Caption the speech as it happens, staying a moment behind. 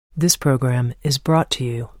This program is brought to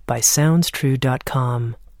you by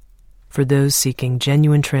SoundsTrue.com. For those seeking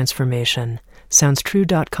genuine transformation,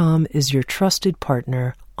 SoundsTrue.com is your trusted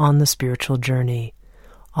partner on the spiritual journey,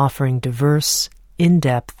 offering diverse,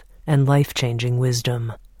 in-depth, and life-changing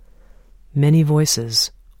wisdom. Many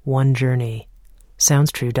voices, one journey.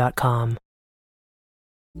 SoundsTrue.com.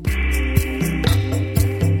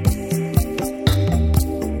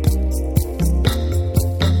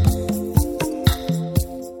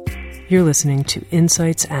 You're listening to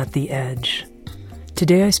Insights at the Edge.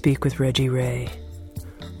 Today I speak with Reggie Ray.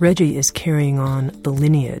 Reggie is carrying on the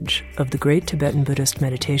lineage of the great Tibetan Buddhist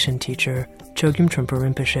meditation teacher Chögyam Trungpa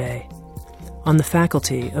Rinpoche. On the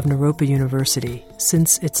faculty of Naropa University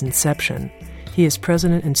since its inception, he is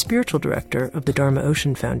president and spiritual director of the Dharma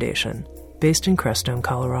Ocean Foundation, based in Crestone,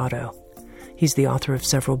 Colorado. He's the author of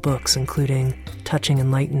several books, including Touching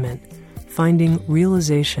Enlightenment, Finding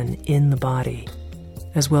Realization in the Body,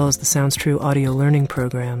 as well as the Sounds True audio learning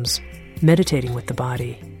programs, Meditating with the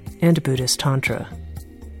Body, and Buddhist Tantra.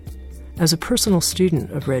 As a personal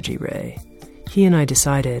student of Reggie Ray, he and I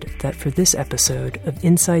decided that for this episode of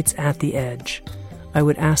Insights at the Edge, I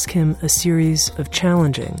would ask him a series of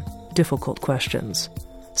challenging, difficult questions.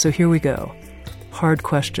 So here we go. Hard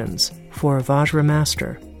questions for a Vajra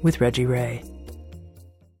master with Reggie Ray.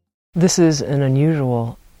 This is an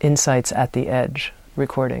unusual Insights at the Edge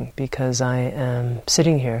recording because I am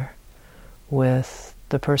sitting here with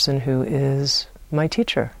the person who is my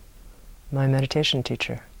teacher, my meditation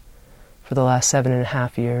teacher. For the last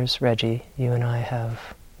 7.5 years, Reggie, you and I have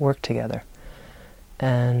worked together.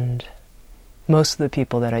 And most of the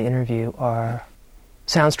people that I interview are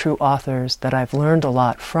Sounds True authors that I've learned a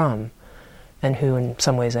lot from, and who in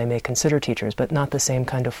some ways I may consider teachers, but not the same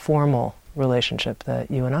kind of formal relationship that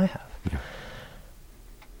you and I have. Yeah.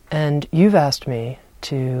 And you've asked me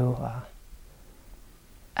to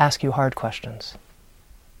ask you hard questions,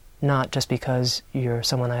 not just because you're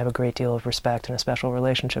someone I have a great deal of respect and a special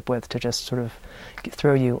relationship with, to just sort of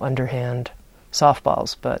throw you underhand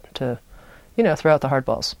softballs, but to, throw out the hard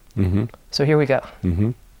balls. Mm-hmm. So here we go.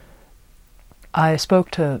 Mm-hmm. I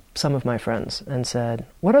spoke to some of my friends and said,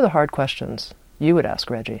 what are the hard questions you would ask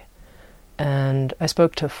Reggie? And I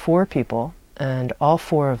spoke to 4 people, and all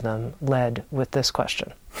 4 of them led with this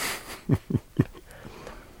question.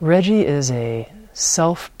 Reggie is a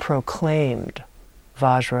self-proclaimed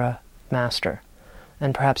Vajra master,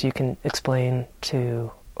 and perhaps you can explain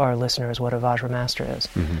to our listeners what a Vajra master is.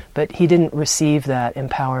 Mm-hmm. But he didn't receive that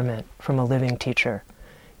empowerment from a living teacher.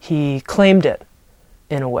 He claimed it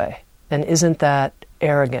in a way. And isn't that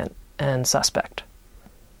arrogant and suspect?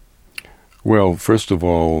 Well, first of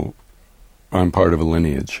all, I'm part of a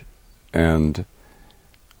lineage, and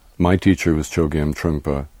my teacher was Chögyam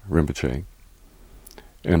Trungpa Rinpoche.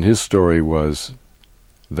 And his story was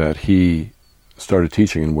that he started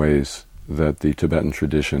teaching in ways that the Tibetan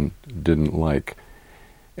tradition didn't like.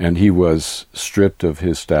 And he was stripped of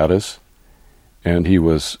his status, and he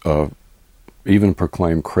was even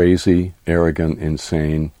proclaimed crazy, arrogant,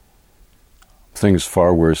 insane, things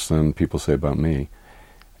far worse than people say about me.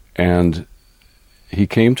 And he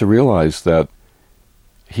came to realize that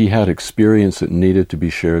he had experience that needed to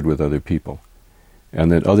be shared with other people, and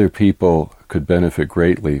that other people could benefit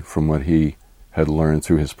greatly from what he had learned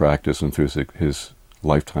through his practice and through his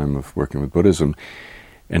lifetime of working with Buddhism,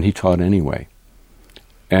 and he taught anyway.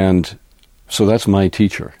 And so that's my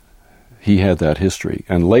teacher. He had that history.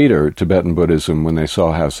 And later, Tibetan Buddhism, when they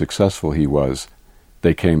saw how successful he was,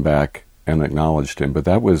 they came back and acknowledged him. But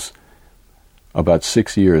that was about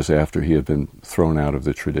 6 years after he had been thrown out of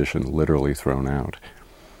the tradition, literally thrown out.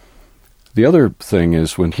 The other thing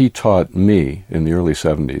is, when he taught me in the early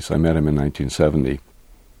 70s, I met him in 1970,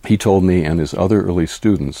 he told me and his other early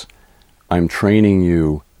students, I'm training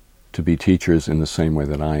you to be teachers in the same way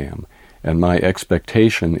that I am. And my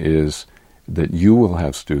expectation is that you will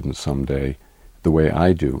have students someday the way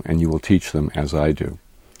I do, and you will teach them as I do.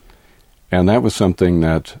 And that was something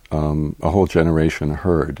that a whole generation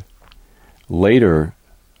heard. Later,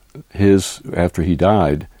 after he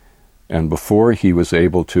died, and before he was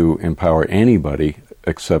able to empower anybody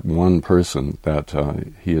except one person that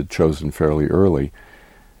he had chosen fairly early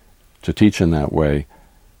to teach in that way,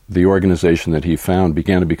 the organization that he found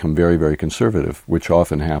began to become very, very conservative, which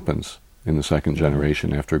often happens in the second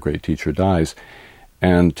generation after a great teacher dies.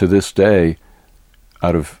 And to this day,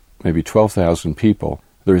 out of maybe 12,000 people,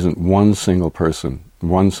 there isn't one single person,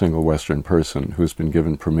 one single Western person who's been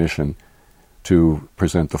given permission to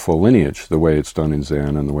present the full lineage, the way it's done in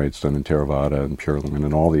Zen and the way it's done in Theravada and Pure Land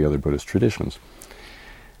and all the other Buddhist traditions.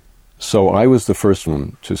 So I was the first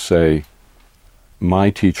one to say,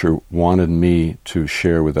 my teacher wanted me to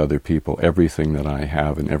share with other people everything that I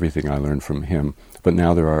have and everything I learned from him. But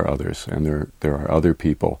now there are others, and there are other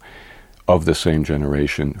people of the same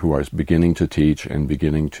generation who are beginning to teach and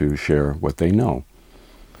beginning to share what they know.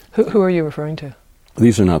 Who are you referring to?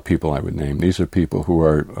 These are not people I would name. These are people who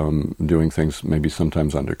are doing things maybe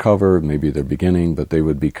sometimes undercover, maybe they're beginning, but they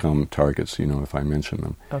would become targets, if I mention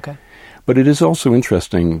them. Okay. But it is also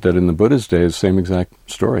interesting that in the Buddha's days, same exact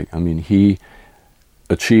story. I mean, he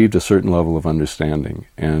achieved a certain level of understanding,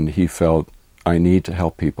 and he felt, I need to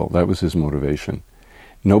help people. That was his motivation.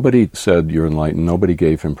 Nobody said, you're enlightened. Nobody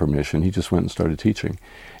gave him permission. He just went and started teaching.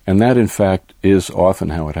 And that, in fact, is often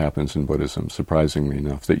how it happens in Buddhism, surprisingly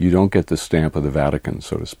enough, that you don't get the stamp of the Vatican,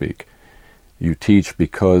 so to speak. You teach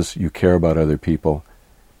because you care about other people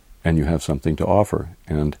and you have something to offer.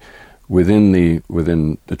 And within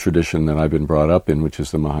the tradition that I've been brought up in, which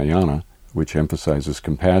is the Mahayana, which emphasizes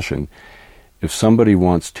compassion, if somebody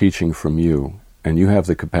wants teaching from you and you have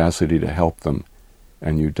the capacity to help them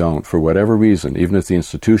and you don't, for whatever reason, even if the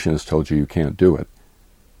institution has told you you can't do it,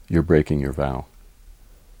 you're breaking your vow.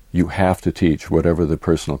 You have to teach, whatever the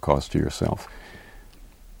personal cost to yourself.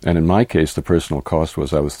 And in my case, the personal cost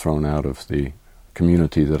was I was thrown out of the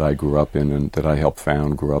community that I grew up in and that I helped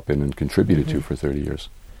found, grew up in, and contributed to for 30 years.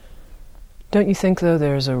 Don't you think, though,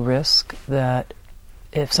 there's a risk that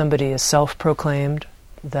if somebody is self-proclaimed,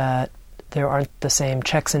 that there aren't the same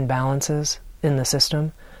checks and balances in the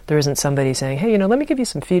system? There isn't somebody saying, hey, let me give you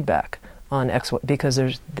some feedback on X, because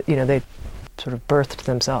there's, they sort of birthed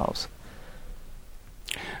themselves.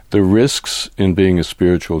 The risks in being a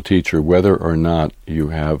spiritual teacher, whether or not you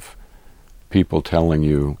have people telling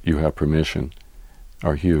you you have permission,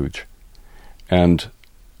 are huge. And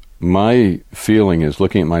my feeling is,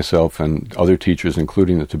 looking at myself and other teachers,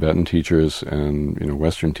 including the Tibetan teachers and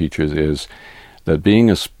Western teachers, is that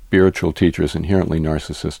being a spiritual teacher is inherently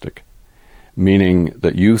narcissistic, meaning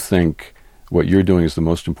that you think what you're doing is the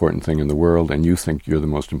most important thing in the world, and you think you're the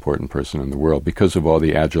most important person in the world because of all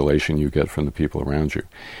the adulation you get from the people around you.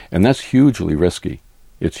 And that's hugely risky.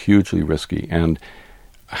 It's hugely risky. And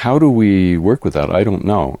how do we work with that? I don't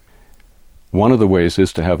know. One of the ways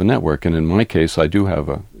is to have a network, and in my case, I do have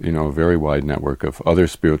a very wide network of other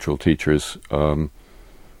spiritual teachers in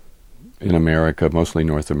America, mostly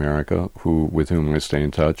North America, with whom I stay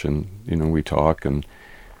in touch, and we talk and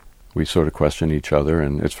we sort of question each other,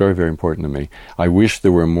 and it's very, very important to me. I wish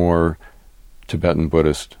there were more Tibetan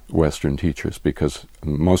Buddhist Western teachers, because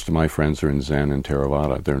most of my friends are in Zen and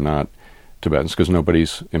Theravada. They're not Tibetans, because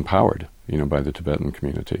nobody's empowered, by the Tibetan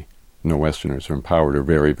community. No Westerners are empowered, or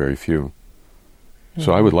very, very few. Mm-hmm.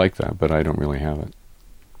 So I would like that, but I don't really have it.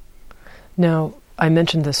 Now, I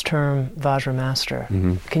mentioned this term, Vajra Master.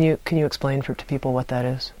 Mm-hmm. Can you explain to people what that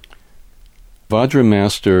is? Vajra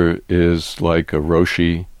Master is like a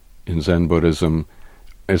Roshi in Zen Buddhism.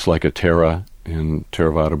 It's like a Thera in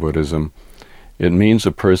Theravada Buddhism. It means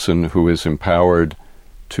a person who is empowered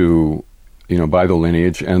to, by the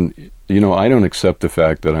lineage. And, I don't accept the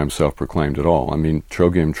fact that I'm self-proclaimed at all. I mean,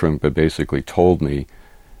 Chögyam Trungpa basically told me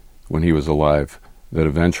when he was alive that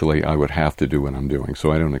eventually I would have to do what I'm doing.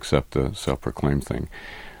 So I don't accept the self-proclaimed thing.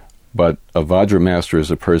 But a Vajra Master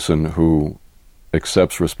is a person who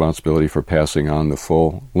accepts responsibility for passing on the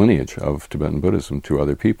full lineage of Tibetan Buddhism to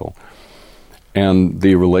other people. And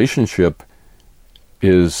the relationship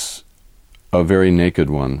is a very naked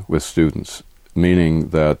one with students, meaning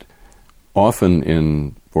that often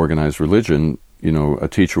in organized religion, a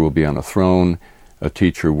teacher will be on a throne, a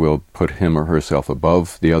teacher will put him or herself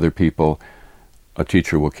above the other people, a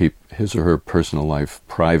teacher will keep his or her personal life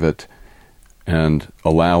private and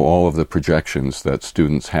allow all of the projections that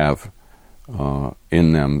students have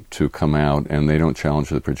in them to come out, and they don't challenge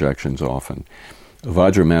the projections often. A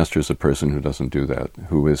Vajra Master is a person who doesn't do that,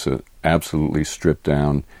 who is an absolutely stripped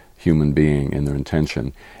down human being in their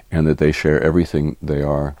intention, and that they share everything they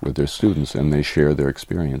are with their students, and they share their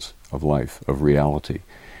experience of life, of reality.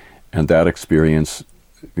 And that experience,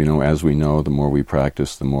 as we know, the more we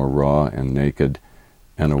practice, the more raw and naked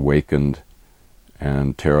and awakened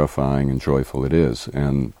and terrifying and joyful it is.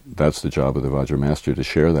 And that's the job of the Vajra Master, to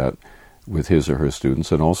share that with his or her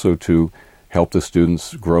students, and also to help the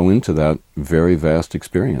students grow into that very vast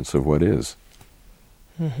experience of what is.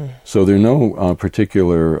 Mm-hmm. So there are no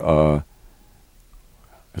particular.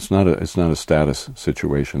 It's not a status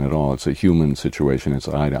situation at all. It's a human situation. It's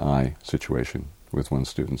eye-to-eye situation with one's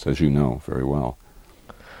students, as you know very well.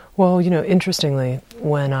 Well, interestingly,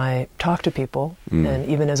 when I talk to people, and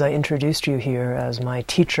even as I introduced you here as my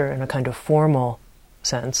teacher in a kind of formal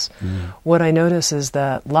sense, what I notice is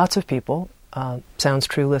that lots of people Sounds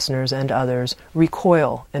True listeners and others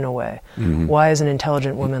recoil in a way. Mm-hmm. Why is an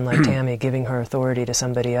intelligent woman like Tami giving her authority to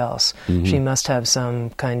somebody else? Mm-hmm. She must have some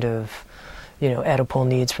kind of, Oedipal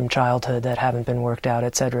needs from childhood that haven't been worked out,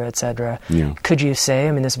 et cetera, et cetera. Yeah. Could you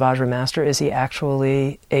say, this Vajra master, is he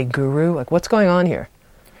actually a guru? Like, what's going on here?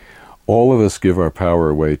 All of us give our power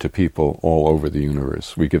away to people all over the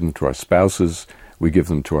universe. We give them to our spouses, we give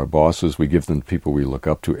them to our bosses, we give them to people we look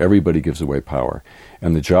up to. Everybody gives away power.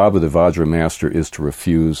 And the job of the Vajra master is to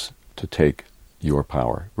refuse to take your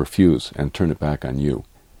power. Refuse and turn it back on you.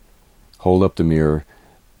 Hold up the mirror.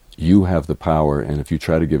 You have the power, and if you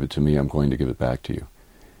try to give it to me, I'm going to give it back to you.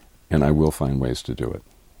 And I will find ways to do it.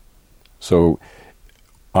 So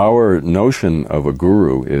our notion of a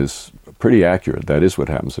guru is pretty accurate. That is what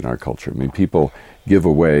happens in our culture. People give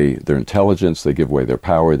away their intelligence, they give away their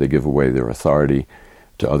power, they give away their authority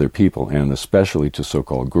to other people, and especially to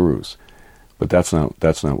so-called gurus. But that's not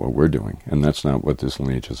what we're doing, and that's not what this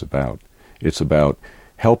lineage is about. It's about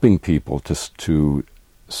helping people to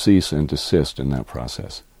cease and desist in that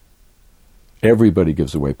process. Everybody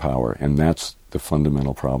gives away power, and that's the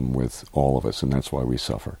fundamental problem with all of us, and that's why we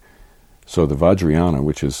suffer. So the Vajrayana,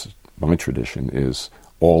 which is my tradition, is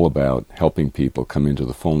all about helping people come into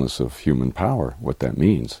the fullness of human power, what that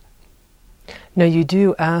means. Now, you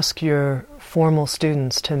do ask your formal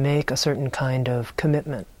students to make a certain kind of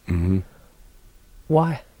commitment. Mm-hmm.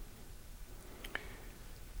 Why?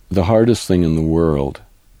 The hardest thing in the world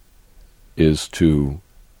is to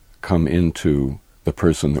come into the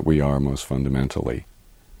person that we are most fundamentally.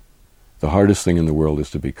 The hardest thing in the world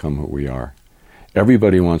is to become who we are.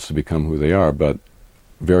 Everybody wants to become who they are, but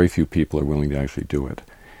very few people are willing to actually do it.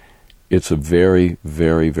 It's a very,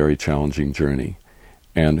 very, very challenging journey.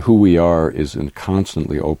 And who we are is in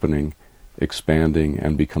constantly opening, expanding,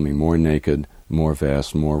 and becoming more naked, more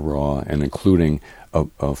vast, more raw, and including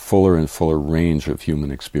a fuller and fuller range of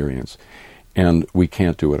human experience. And we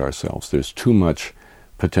can't do it ourselves. There's too much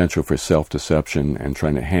potential for self-deception and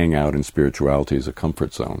trying to hang out in spirituality as a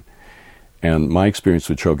comfort zone. And my experience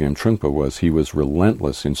with Chögyam Trungpa was he was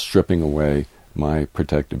relentless in stripping away my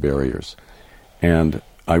protective barriers. And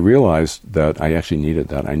I realized that I actually needed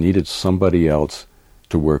that. I needed somebody else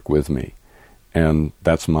to work with me. And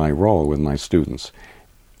that's my role with my students.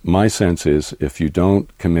 My sense is if you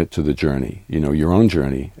don't commit to the journey, your own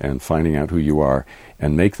journey, and finding out who you are,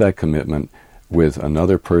 and make that commitment with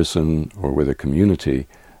another person or with a community,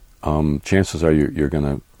 chances are you're going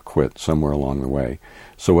to quit somewhere along the way.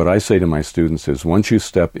 So what I say to my students is once you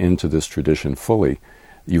step into this tradition fully,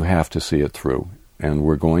 you have to see it through. And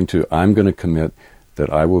I'm going to commit that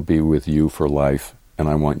I will be with you for life, and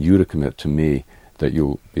I want you to commit to me that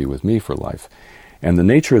you'll be with me for life. And the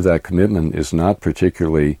nature of that commitment is not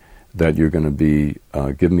particularly that you're going to be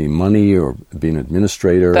give me money or be an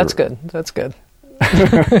administrator. That's good.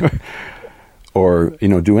 Or,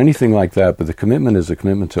 do anything like that. But the commitment is a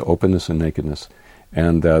commitment to openness and nakedness.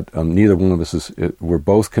 And that neither one of us we're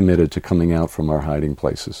both committed to coming out from our hiding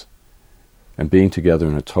places and being together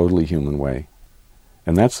in a totally human way.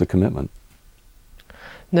 And that's the commitment.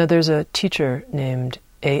 Now, there's a teacher named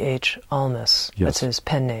A.H. Almas. Yes. That's his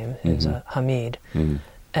pen name. He's Hamid. Mm-hmm.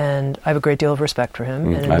 And I have a great deal of respect for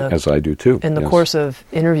him. Mm-hmm. And as I do too. In the course of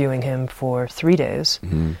interviewing him for 3 days,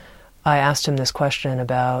 mm-hmm. I asked him this question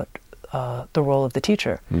about the role of the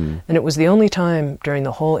teacher. Mm-hmm. And it was the only time during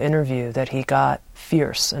the whole interview that he got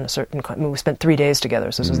fierce in a certain... we spent 3 days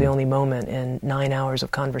together, so this was the only moment in 9 hours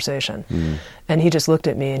of conversation. Mm-hmm. And he just looked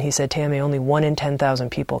at me and he said, Tami, only 1 in 10,000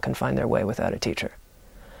 people can find their way without a teacher.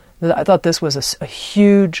 I thought this was a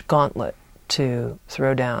huge gauntlet to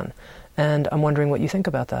throw down. And I'm wondering what you think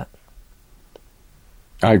about that.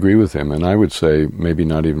 I agree with him, and I would say maybe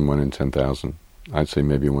not even 1 in 10,000. I'd say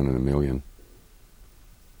maybe 1 in a million.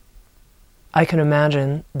 I can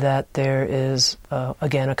imagine that there is,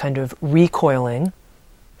 again, a kind of recoiling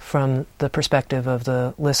from the perspective of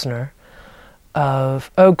the listener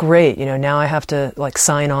of, oh, great, now I have to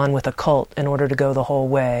sign on with a cult in order to go the whole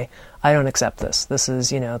way. I don't accept this. This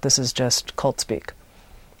is just cult speak.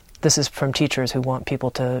 This is from teachers who want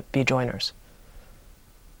people to be joiners.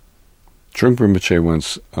 Trungpa Rinpoche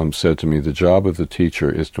once said to me, the job of the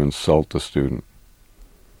teacher is to insult the student.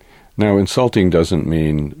 Now, insulting doesn't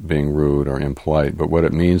mean being rude or impolite, but what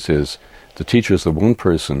it means is the teacher is the one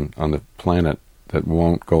person on the planet that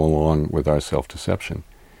won't go along with our self-deception.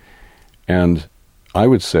 And I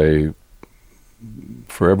would say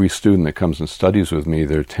for every student that comes and studies with me,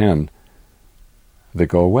 there are 10 that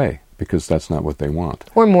go away because that's not what they want.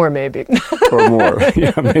 Or more, maybe. Or more.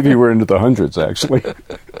 Yeah, maybe we're into the hundreds, actually.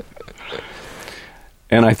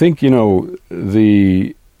 And I think,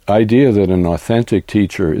 the idea that an authentic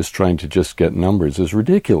teacher is trying to just get numbers is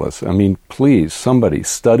ridiculous. I mean, please, somebody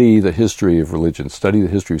study the history of religion, study the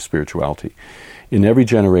history of spirituality. In every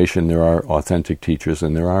generation there are authentic teachers,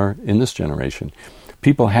 and there are in this generation.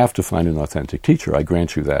 People have to find an authentic teacher, I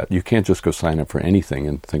grant you that. You can't just go sign up for anything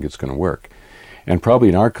and think it's going to work. And probably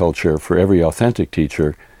in our culture, for every authentic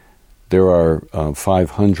teacher, there are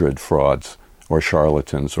 500 frauds or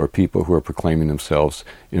charlatans or people who are proclaiming themselves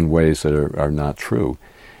in ways that are not true.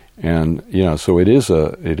 And, so it is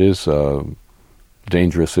a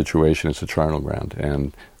dangerous situation. It's a trial ground,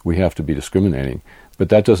 and we have to be discriminating. But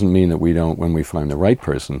that doesn't mean that we don't, when we find the right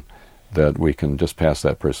person, that we can just pass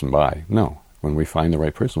that person by. No. When we find the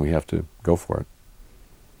right person, we have to go for it.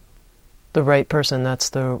 The right person,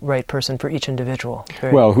 that's the right person for each individual.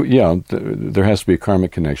 Right? Well, there has to be a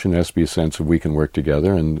karmic connection. There has to be a sense of we can work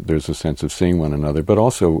together, and there's a sense of seeing one another, but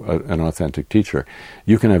also an authentic teacher.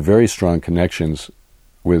 You can have very strong connections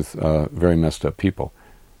with very messed up people.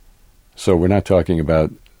 So we're not talking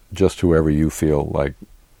about just whoever you feel like,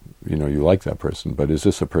 you like that person, but is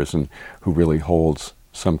this a person who really holds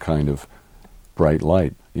some kind of bright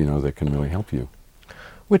light, that can really help you?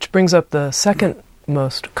 Which brings up the second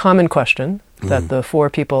most common question that the 4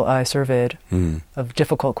 people I surveyed of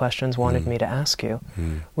difficult questions wanted me to ask you,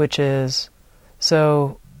 which is,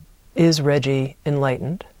 so is Reggie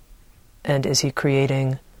enlightened, and is he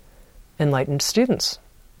creating enlightened students?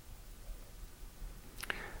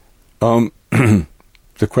 The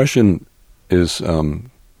question is,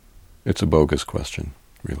 it's a bogus question,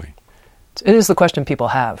 really. It is the question people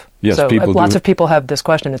have. Yes, so people lots of people have this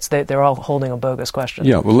question. They're all holding a bogus question.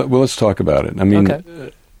 Yeah, well, let's talk about it. I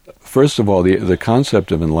mean, first of all, the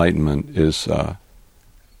concept of enlightenment is,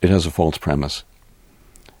 it has a false premise,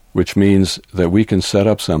 which means that we can set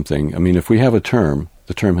up something. I mean, if we have a term,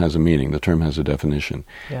 the term has a meaning, the term has a definition.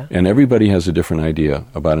 Yeah. And everybody has a different idea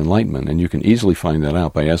about enlightenment, and you can easily find that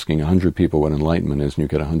out by asking 100 people what enlightenment is, and you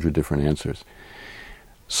get 100 different answers.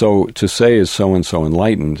 So to say is so-and-so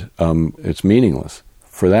enlightened, it's meaningless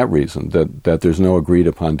for that reason, that there's no agreed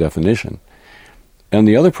upon definition. And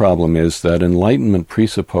the other problem is that enlightenment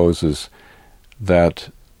presupposes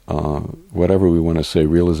that whatever we want to say,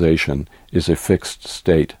 realization, is a fixed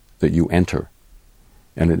state that you enter,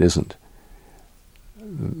 and it isn't.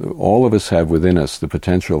 All of us have within us the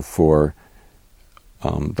potential for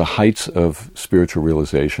the heights of spiritual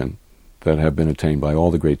realization that have been attained by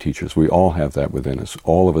all the great teachers. We all have that within us.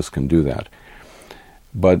 All of us can do that.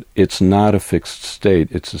 But it's not a fixed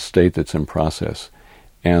state. It's a state that's in process.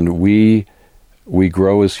 And we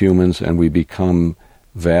grow as humans, and we become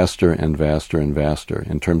vaster and vaster and vaster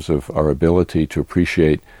in terms of our ability to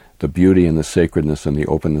appreciate the beauty and the sacredness and the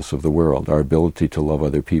openness of the world, our ability to love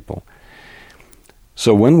other people.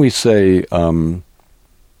 So when we say,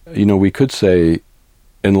 we could say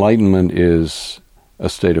enlightenment is a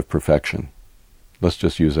state of perfection. Let's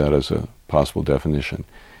just use that as a possible definition.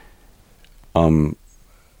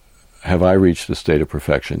 Have I reached a state of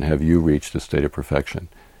perfection? Have you reached a state of perfection?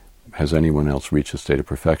 Has anyone else reached a state of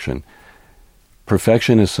perfection?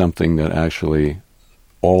 Perfection is something that actually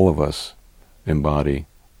all of us embody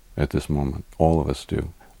at this moment. All of us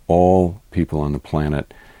do. All people on the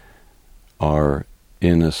planet are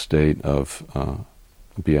in a state of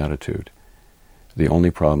beatitude. The only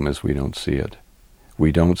problem is we don't see it.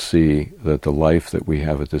 We don't see that the life that we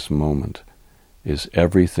have at this moment is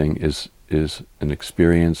everything, is an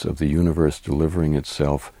experience of the universe delivering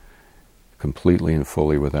itself completely and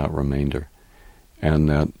fully without remainder. And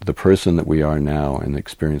that the person that we are now and the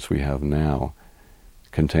experience we have now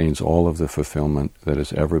contains all of the fulfillment that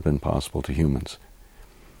has ever been possible to humans.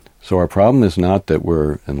 So our problem is not that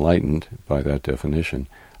we're enlightened by that definition.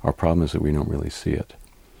 Our problem is that we don't really see it.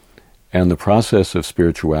 And the process of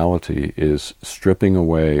spirituality is stripping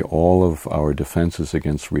away all of our defenses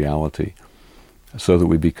against reality so that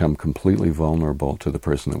we become completely vulnerable to the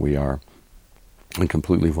person that we are and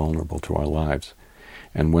completely vulnerable to our lives.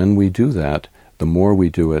 And when we do that, the more we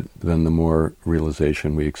do it, then the more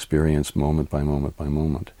realization we experience moment by moment by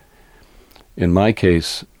moment. In my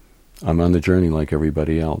case, I'm on the journey like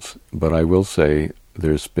everybody else, but I will say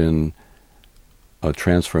there's been a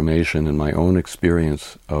transformation in my own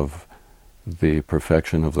experience of the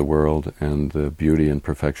perfection of the world and the beauty and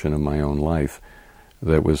perfection of my own life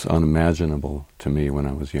that was unimaginable to me when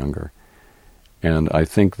I was younger. And I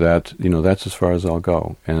think that, that's as far as I'll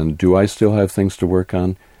go. And do I still have things to work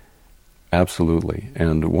on? Absolutely.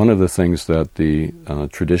 And one of the things that the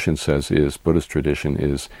tradition says is, Buddhist tradition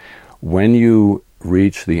is, when you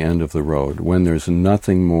reach the end of the road, when there's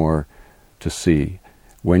nothing more to see,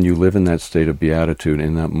 when you live in that state of beatitude,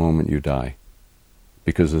 in that moment you die,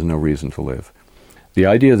 because there's no reason to live. The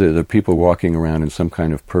idea that there are people walking around in some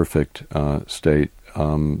kind of perfect state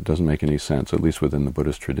doesn't make any sense, at least within the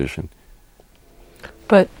Buddhist tradition.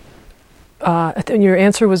 But your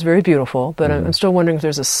answer was very beautiful, but I'm still wondering if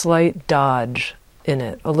there's a slight dodge in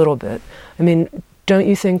it, a little bit. I mean, don't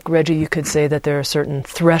you think, Reggie, you could say that there are certain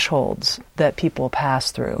thresholds that people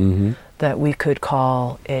pass through that we could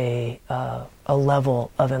call a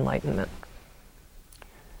level of enlightenment?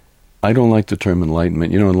 I don't like the term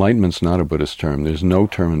enlightenment. Enlightenment's not a Buddhist term. There's no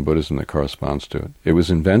term in Buddhism that corresponds to it. It was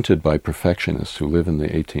invented by perfectionists who live in the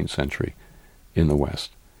 18th century in the West.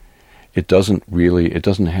 It doesn't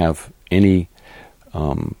have any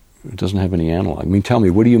analog. I mean, tell me,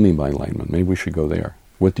 what do you mean by enlightenment? Maybe we should go there.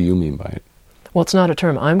 What do you mean by it? Well, it's not a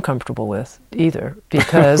term I'm comfortable with either,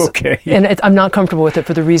 because okay. And I'm not comfortable with it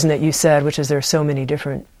for the reason that you said, which is there are so many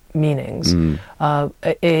different meanings.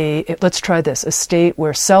 Let's try this: a state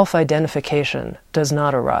where self-identification does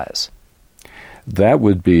not arise. That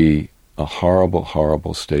would be a horrible,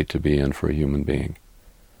 horrible state to be in for a human being.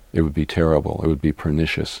 It would be terrible. It would be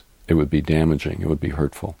pernicious. It would be damaging. It would be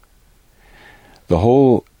hurtful. The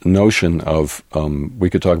whole notion of, we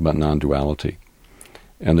could talk about non-duality.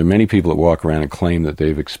 And there are many people that walk around and claim that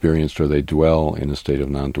they've experienced or they dwell in a state of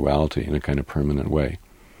non-duality in a kind of permanent way.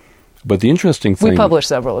 But the interesting thing... We published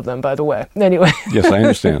several of them, by the way. Anyway. Yes, I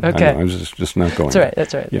understand. Okay. I know. I'm just not going there.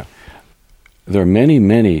 That's right. Yeah. There are many,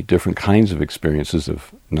 many different kinds of experiences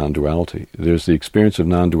of non-duality. There's the experience of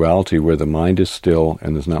non-duality where the mind is still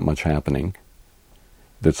and there's not much happening.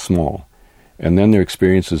 That's small. And then there are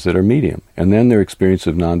experiences that are medium. And then there are experiences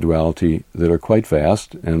of non-duality that are quite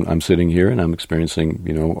vast. And I'm sitting here and I'm experiencing,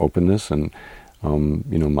 openness and,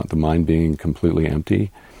 the mind being completely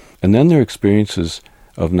empty. And then there are experiences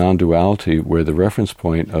of non-duality where the reference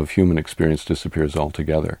point of human experience disappears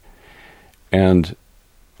altogether. And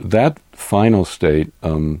that final state,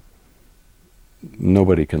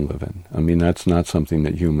 nobody can live in. I mean, that's not something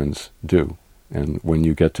that humans do. And when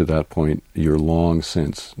you get to that point, you're long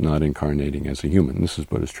since not incarnating as a human. This is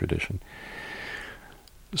Buddhist tradition.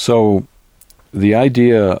 So the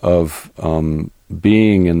idea of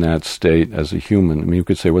being in that state as a human, I mean, you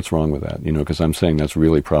could say, what's wrong with that? Because I'm saying that's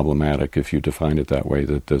really problematic if you define it that way,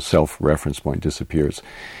 that the self-reference point disappears.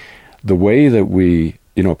 The way that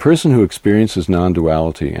a person who experiences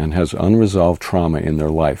non-duality and has unresolved trauma in their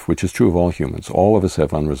life, which is true of all humans, all of us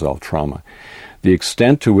have unresolved trauma. The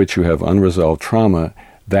extent to which you have unresolved trauma,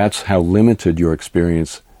 that's how limited your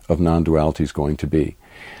experience of non-duality is going to be.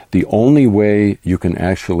 The only way you can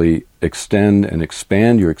actually extend and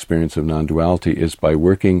expand your experience of non-duality is by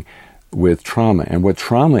working with trauma. And what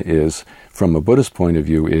trauma is, from a Buddhist point of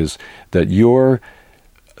view, is that your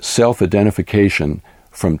self-identification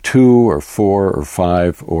from 2 or 4 or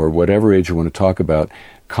 5 or whatever age you want to talk about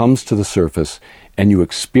comes to the surface and you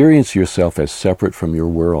experience yourself as separate from your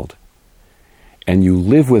world. And you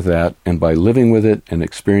live with that, and by living with it and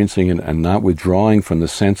experiencing it and not withdrawing from the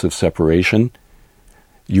sense of separation,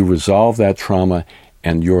 you resolve that trauma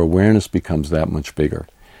and your awareness becomes that much bigger.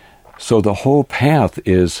 So the whole path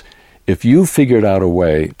is, if you figured out a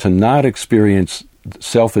way to not experience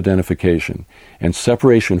self-identification and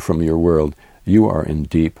separation from your world, you are in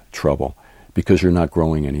deep trouble because you're not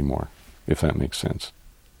growing anymore, if that makes sense.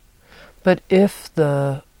 But if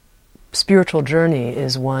the spiritual journey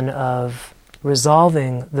is one of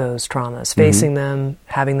resolving those traumas, facing them,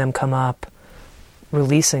 having them come up,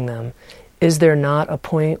 releasing them, is there not a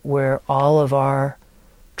point where all of our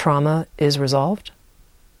trauma is resolved?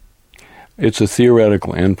 It's a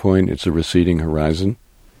theoretical endpoint. It's a receding horizon.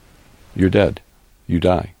 You're dead. You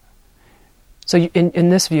die. So in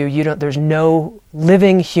this view, there's no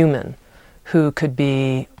living human who could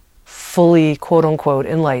be fully, quote-unquote,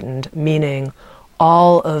 enlightened, meaning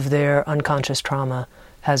all of their unconscious trauma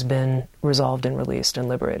has been resolved and released and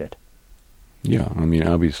liberated. Yeah, I mean,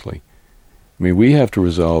 obviously. I mean, we have to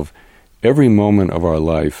resolve every moment of our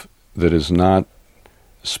life that is not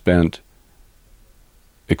spent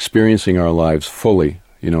experiencing our lives fully,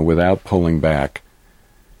 without pulling back,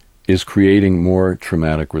 is creating more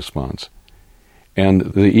traumatic response. And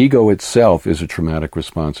the ego itself is a traumatic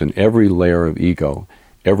response. In every layer of ego,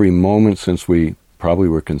 every moment since we probably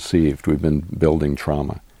were conceived, we've been building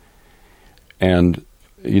trauma. And,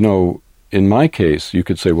 in my case, you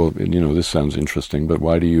could say, well, this sounds interesting, but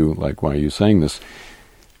why are you saying this?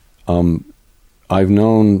 I've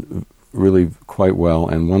known really quite well,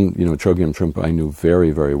 and one, Chögyam Trungpa I knew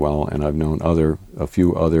very, very well, and I've known a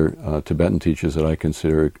few other Tibetan teachers that I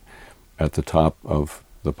consider at the top of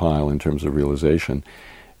the pile in terms of realization.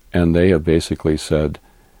 And they have basically said,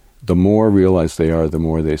 the more realized they are, the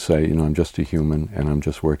more they say, I'm just a human, and I'm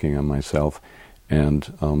just working on myself.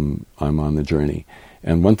 and I'm on the journey.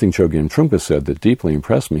 And one thing Chögyam Trungpa said that deeply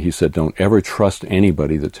impressed me, he said, don't ever trust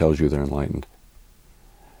anybody that tells you they're enlightened.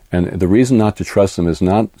 And the reason not to trust them is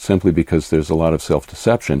not simply because there's a lot of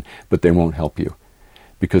self-deception, but they won't help you.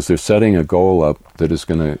 Because they're setting a goal up that is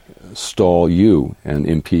going to stall you and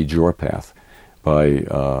impede your path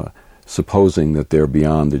by supposing that they're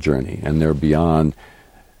beyond the journey, and they're beyond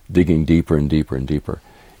digging deeper and deeper and deeper.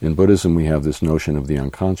 In Buddhism, we have this notion of the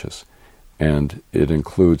unconscious, and it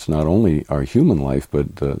includes not only our human life,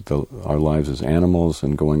 but our lives as animals,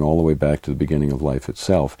 and going all the way back to the beginning of life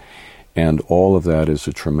itself. And all of that is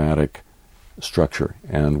a traumatic structure,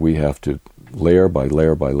 and we have to, layer by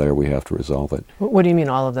layer by layer, we have to resolve it. What do you mean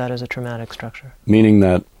all of that is a traumatic structure? Meaning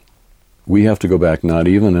that we have to go back not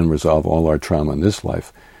even and resolve all our trauma in this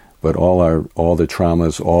life, but all the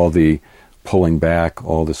traumas, all the pulling back,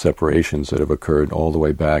 all the separations that have occurred all the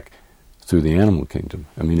way back through the animal kingdom.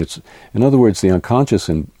 I mean, it's, in other words, the unconscious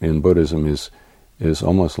in Buddhism is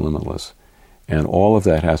almost limitless, and all of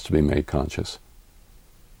that has to be made conscious.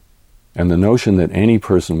 And the notion that any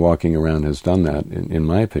person walking around has done that, in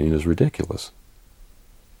my opinion, is ridiculous.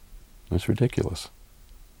 It's ridiculous.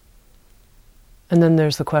 And then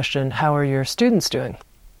there's the question, how are your students doing?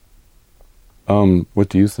 What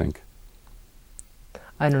do you think?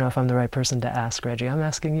 I don't know if I'm the right person to ask, Reggie. I'm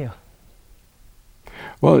asking you.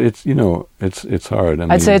 Well, it's hard.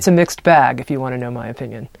 I'd say it's a mixed bag, if you want to know my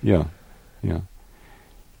opinion. Yeah.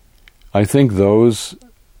 I think those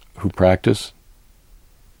who practice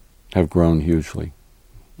have grown hugely,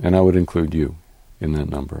 and I would include you in that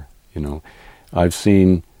number. I've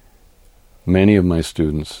seen many of my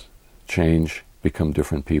students change, become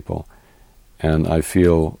different people, and I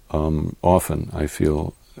feel I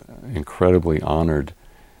feel incredibly honored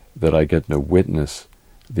that I get to witness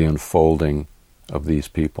the unfolding of these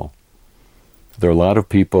people. There are a lot of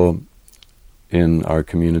people in our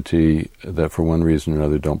community that for one reason or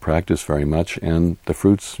another don't practice very much, and the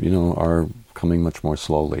fruits, are coming much more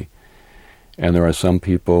slowly. And there are some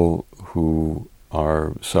people who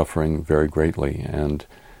are suffering very greatly and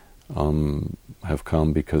have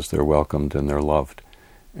come because they're welcomed and they're loved.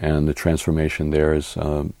 And the transformation there is,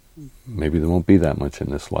 maybe there won't be that much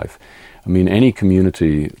in this life. I mean, any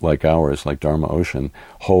community like ours, like Dharma Ocean,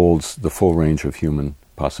 holds the full range of human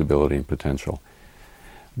possibility and potential.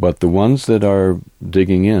 But the ones that are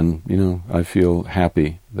digging in, I feel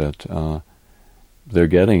happy that they're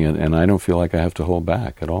getting it, and I don't feel like I have to hold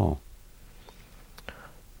back at all.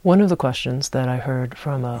 One of the questions that I heard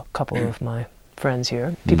from a couple of my friends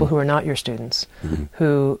here, people who are not your students,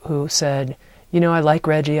 who said, I like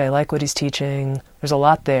Reggie, I like what he's teaching, there's a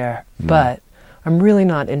lot there, but I'm really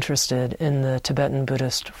not interested in the Tibetan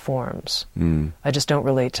Buddhist forms. I just don't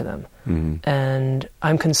relate to them. And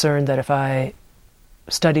I'm concerned that if I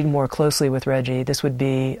studied more closely with Reggie, this would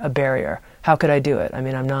be a barrier. How could I do it? I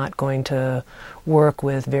mean, I'm not going to work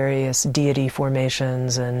with various deity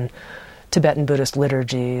formations and Tibetan Buddhist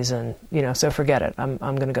liturgies, and so forget it. I'm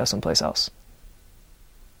going to go someplace else.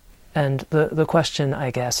 And the question,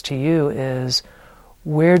 I guess, to you is,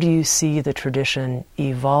 where do you see the tradition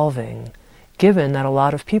evolving, given that a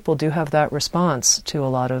lot of people do have that response to a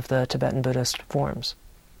lot of the Tibetan Buddhist forms?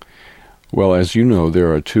 Well, as you know,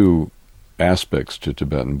 there are two aspects to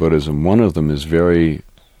Tibetan Buddhism. One of them is very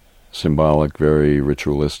symbolic, very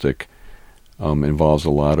ritualistic, involves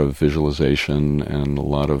a lot of visualization and a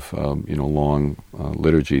lot of long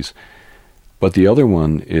liturgies. But the other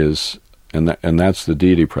one is, and that's the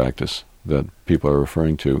deity practice that people are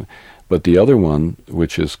referring to. But the other one,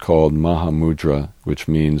 which is called Mahamudra, which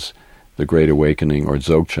means the Great Awakening, or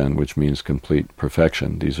Dzogchen, which means complete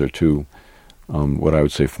perfection. These are two, what I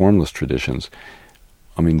would say, formless traditions.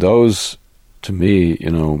 I mean, those, to me,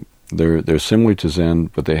 they're similar to Zen,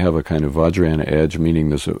 but they have a kind of Vajrayana edge, meaning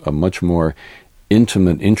there's a much more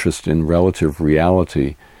intimate interest in relative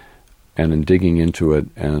reality and in digging into it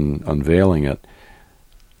and unveiling it.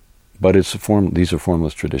 But these are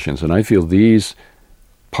formless traditions, and I feel these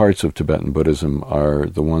parts of Tibetan Buddhism are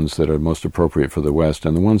the ones that are most appropriate for the West,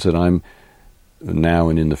 and the ones that I'm now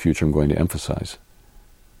and in the future I'm going to emphasize.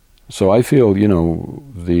 So I feel,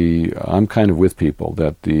 I'm kind of with people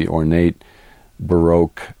that the ornate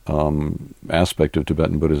Baroque aspect of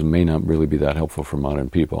Tibetan Buddhism may not really be that helpful for modern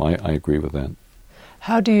people. I agree with that.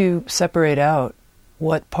 How do you separate out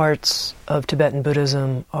what parts of Tibetan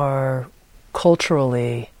Buddhism are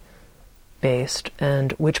culturally based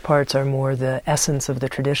and which parts are more the essence of the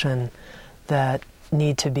tradition that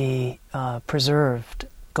need to be preserved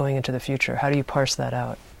going into the future? How do you parse that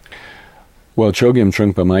out? Well, Chögyam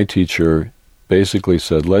Trungpa, my teacher, basically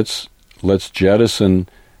said, let's jettison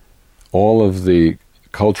all of the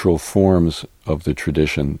cultural forms of the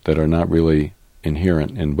tradition that are not really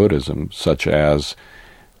inherent in Buddhism, such as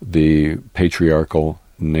the patriarchal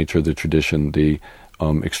nature of the tradition, the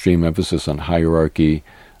extreme emphasis on hierarchy,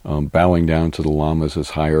 bowing down to the lamas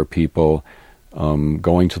as higher people,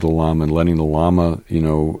 going to the lama and letting the lama,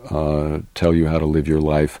 tell you how to live your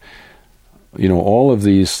life. All of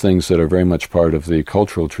these things that are very much part of the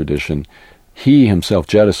cultural tradition, he himself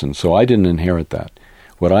jettisoned. So I didn't inherit that.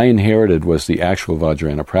 What I inherited was the actual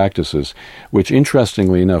Vajrayana practices, which,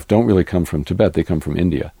 interestingly enough, don't really come from Tibet. They come from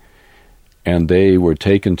India. And they were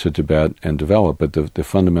taken to Tibet and developed, but the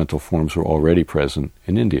fundamental forms were already present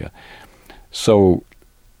in India. So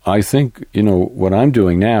I think, what I'm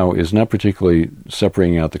doing now is not particularly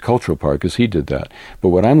separating out the cultural part, because he did that. But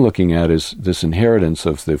what I'm looking at is this inheritance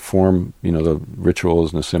of the form, the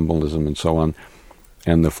rituals and the symbolism and so on,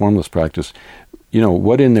 and the formless practice.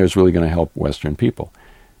 What in there is really going to help Western people?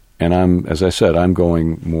 And as I said, I'm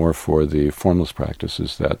going more for the formless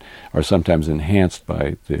practices that are sometimes enhanced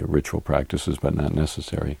by the ritual practices, but not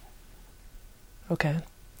necessary. Okay.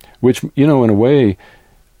 Which, in a way,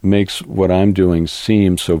 makes what I'm doing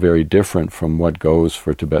seem so very different from what goes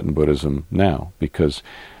for Tibetan Buddhism now, because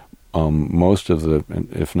most of the,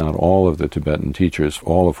 if not all of the Tibetan teachers,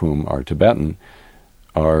 all of whom are Tibetan,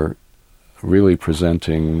 are really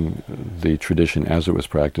presenting the tradition as it was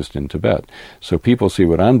practiced in Tibet. So people see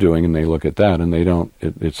what I'm doing and they look at that and they don't,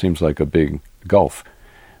 it seems like a big gulf.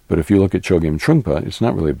 But if you look at Chögyam Trungpa, it's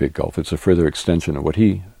not really a big gulf. It's a further extension of what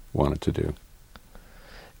he wanted to do.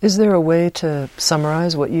 Is there a way to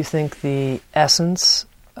summarize what you think the essence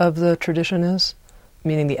of the tradition is?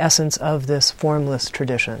 Meaning the essence of this formless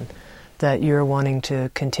tradition that you're wanting to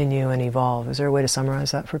continue and evolve. Is there a way to summarize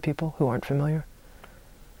that for people who aren't familiar?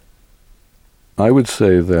 I would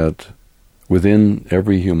say that within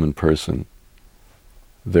every human person,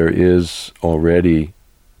 there is already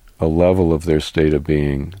a level of their state of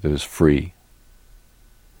being that is free.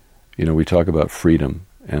 We talk about freedom,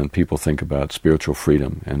 and people think about spiritual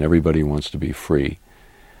freedom, and everybody wants to be free.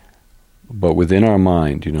 But within our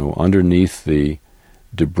mind, underneath the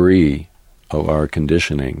debris of our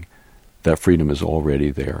conditioning, that freedom is already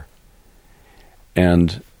there.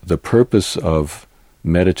 And the purpose of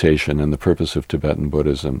meditation and the purpose of Tibetan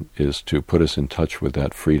Buddhism is to put us in touch with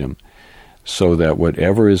that freedom, so that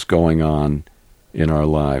whatever is going on in our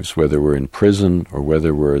lives, whether we're in prison or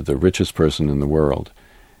whether we're the richest person in the world,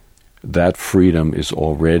 that freedom is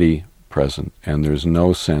already present, and there's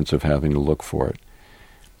no sense of having to look for it.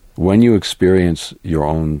 When you experience your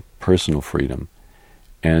own personal freedom,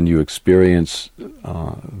 and you experience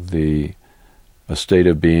a state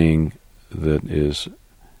of being that is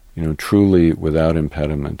truly without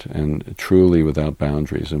impediment and truly without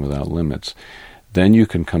boundaries and without limits, then you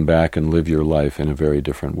can come back and live your life in a very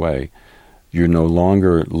different way. You're no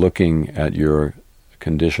longer looking at your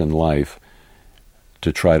conditioned life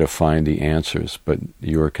to try to find the answers, but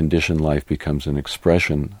your conditioned life becomes an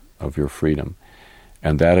expression of your freedom,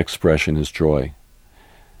 and that expression is joy.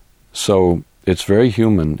 So it's very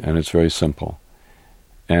human and it's very simple.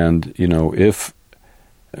 And, if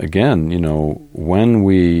again, when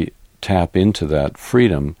we tap into that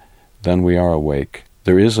freedom, then we are awake.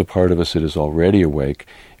 There is a part of us that is already awake,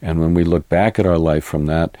 and when we look back at our life from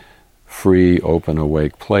that free, open,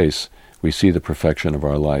 awake place, we see the perfection of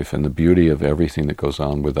our life and the beauty of everything that goes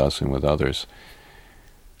on with us and with others.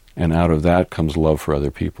 And out of that comes love for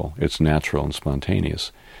other people. It's natural and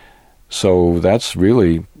spontaneous. So that's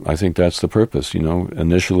really, I think that's the purpose,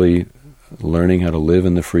 initially learning how to live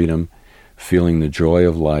in the freedom, feeling the joy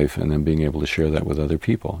of life, and then being able to share that with other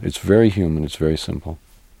people. It's very human, it's very simple.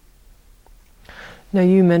 Now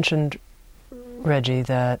you mentioned, Reggie,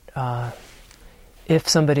 that if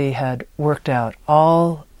somebody had worked out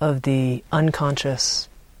all of the unconscious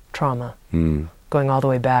trauma, going all the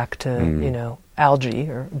way back to, algae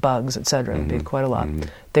or bugs, etc., it'd be quite a lot,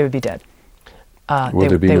 they would be dead.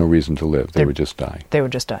 There'd be no reason to live. They would just die. They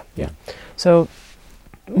would just die, yeah. So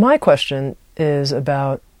my question is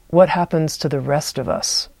about what happens to the rest of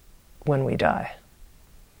us when we die?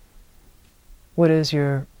 What is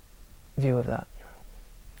your view of that?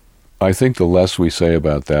 I think the less we say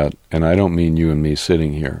about that, and I don't mean you and me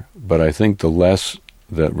sitting here, but I think the less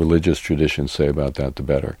that religious traditions say about that, the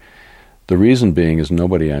better. The reason being is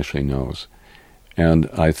nobody actually knows. And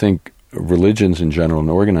I think religions in general, and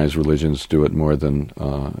organized religions, do it more than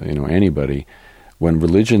anybody. When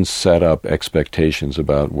religions set up expectations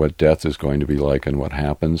about what death is going to be like and what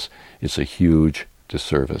happens, it's a huge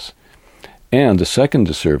disservice. And the second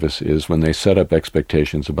disservice is when they set up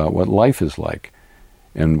expectations about what life is like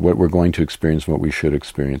and what we're going to experience and what we should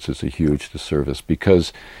experience is a huge disservice,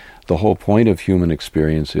 because the whole point of human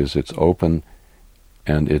experience is it's open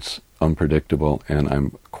and it's unpredictable, and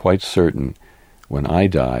I'm quite certain when I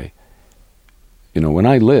die, when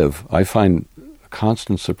I live, I find a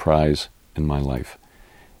constant surprise in my life.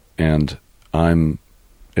 And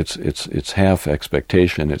it's half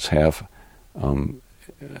expectation, it's half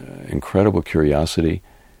incredible curiosity,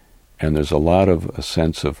 and there's a lot of a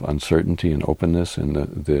sense of uncertainty and openness, and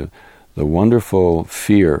the wonderful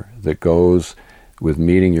fear that goes with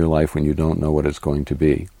meeting your life when you don't know what it's going to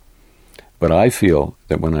be. But I feel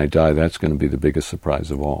that when I die, that's going to be the biggest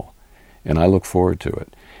surprise of all. And I look forward to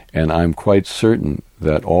it. And I'm quite certain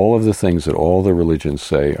that all of the things that all the religions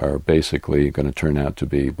say are basically going to turn out to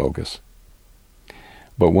be bogus.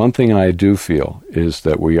 But one thing I do feel is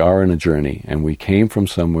that we are on a journey, and we came from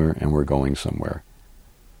somewhere and we're going somewhere.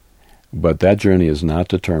 But that journey is not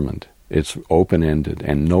determined. It's open-ended,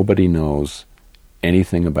 and nobody knows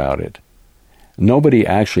anything about it. Nobody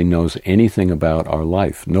actually knows anything about our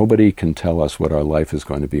life. Nobody can tell us what our life is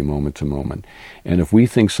going to be moment to moment. And if we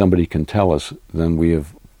think somebody can tell us, then we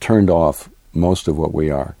have turned off most of what we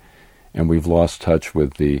are. And we've lost touch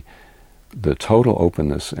with the total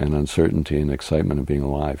openness and uncertainty and excitement of being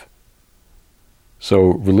alive. So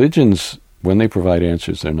religions, when they provide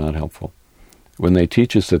answers, they're not helpful. When they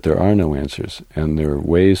teach us that there are no answers and there are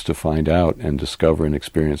ways to find out and discover and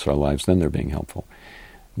experience our lives, then they're being helpful.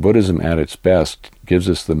 Buddhism at its best gives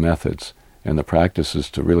us the methods and the practices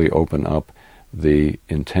to really open up the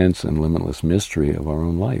intense and limitless mystery of our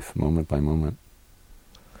own life, moment by moment.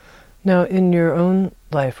 Now, in your own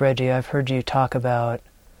life, Reggie, I've heard you talk about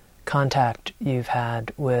contact you've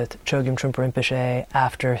had with Chögyam Trungpa Rinpoche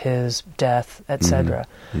after his death, etc.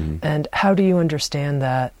 Mm-hmm. And how do you understand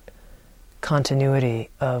that continuity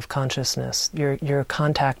of consciousness? You're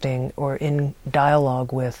contacting or in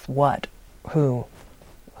dialogue with what? Who,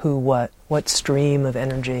 what stream of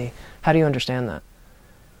energy? How do you understand that?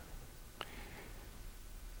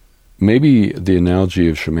 Maybe the analogy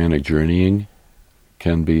of shamanic journeying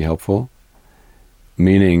can be helpful,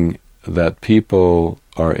 meaning that people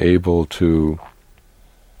are able to,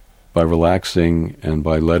 by relaxing and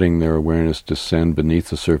by letting their awareness descend beneath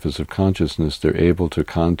the surface of consciousness, they're able to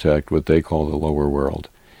contact what they call the lower world.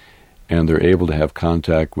 And they're able to have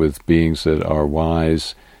contact with beings that are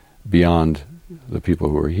wise beyond the people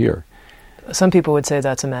who are here. Some people would say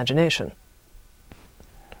that's imagination.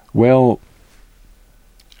 Well,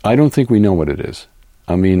 I don't think we know what it is.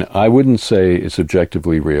 I mean, I wouldn't say it's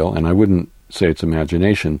objectively real, and I wouldn't say it's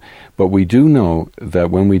imagination, but we do know that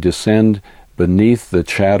when we descend beneath the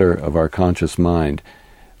chatter of our conscious mind,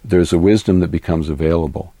 there's a wisdom that becomes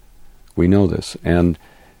available. We know this, and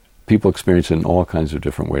people experience it in all kinds of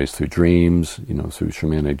different ways, through dreams, through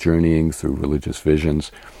shamanic journeying, through religious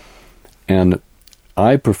visions. And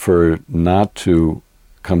I prefer not to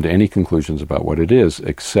come to any conclusions about what it is,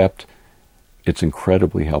 except it's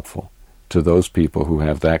incredibly helpful to those people who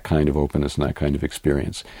have that kind of openness and that kind of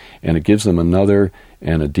experience. And it gives them another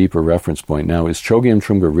and a deeper reference point. Now, is Chögyam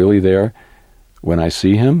Trungpa really there when I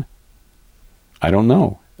see him? I don't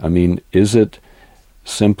know. I mean, is it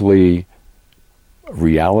simply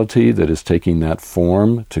reality that is taking that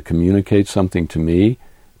form to communicate something to me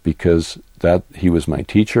because that he was my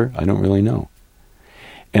teacher? I don't really know.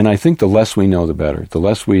 And I think the less we know, the better. The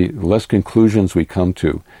less conclusions we come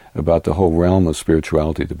to about the whole realm of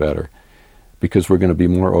spirituality, the better. Because we're going to be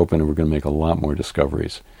more open and we're going to make a lot more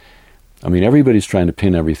discoveries. I mean, everybody's trying to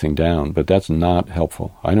pin everything down, but that's not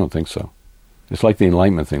helpful. I don't think so. It's like the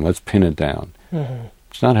Enlightenment thing. Let's pin it down. Mm-hmm.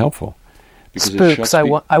 It's not helpful. Spooks. I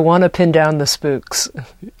want to pin down the spooks.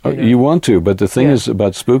 You want to, but the thing is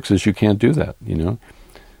about spooks is you can't do that,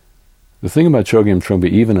 The thing about Chögyam Trungpa,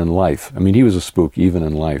 even in life, I mean, he was a spook even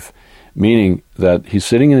in life, meaning that he's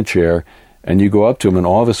sitting in a chair and you go up to him and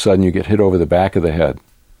all of a sudden you get hit over the back of the head.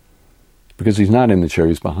 Because he's not in the chair,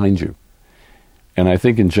 he's behind you. And I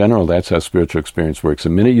think in general that's how spiritual experience works. The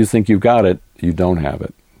minute you think you've got it, you don't have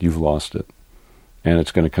it. You've lost it. And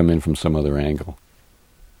it's going to come in from some other angle.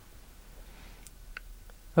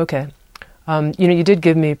 Okay. You did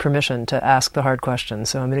give me permission to ask the hard question,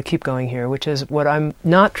 so I'm going to keep going here, which is what I'm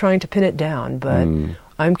not trying to pin it down, but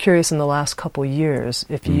I'm curious in the last couple years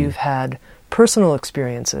if you've had personal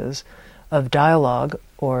experiences of dialogue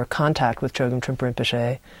or contact with Chögyam Trungpa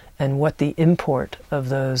Rinpoche, and what the import of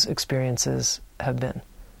those experiences have been.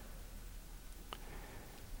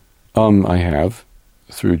 I have,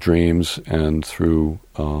 through dreams and through,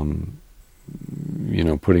 putting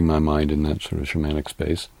my mind in that sort of shamanic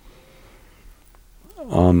space.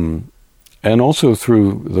 And also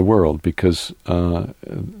through the world, because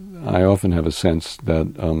I often have a sense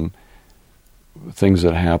that things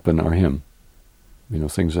that happen are him.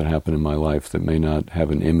 things that happen in my life that may not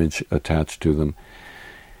have an image attached to them.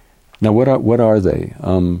 Now, what are they?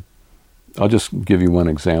 I'll just give you one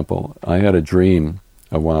example. I had a dream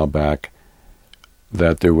a while back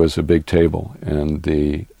that there was a big table, and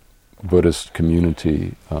the Buddhist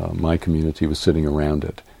community, my community, was sitting around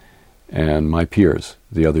it. And my peers,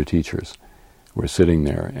 the other teachers, were sitting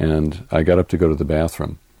there. And I got up to go to the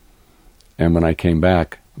bathroom. And when I came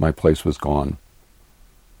back, my place was gone.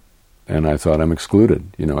 And I thought, I'm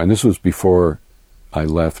excluded, And this was before I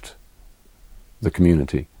left the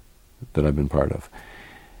community that I've been part of.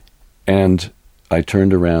 And I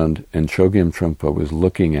turned around, and Chögyam Trungpa was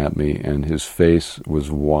looking at me, and his face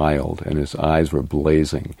was wild, and his eyes were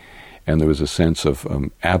blazing. And there was a sense of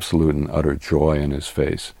absolute and utter joy in his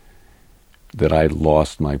face that I had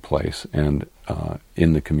lost my place and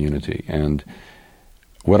in the community. And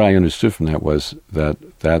what I understood from that was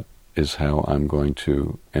that is how I'm going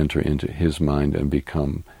to enter into his mind and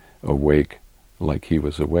become awake like he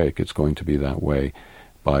was awake. It's going to be that way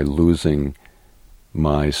by losing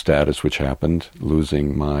my status, which happened,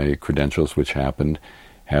 losing my credentials, which happened,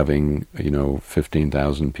 having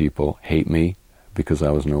 15,000 people hate me because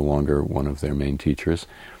I was no longer one of their main teachers.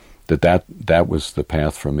 That was the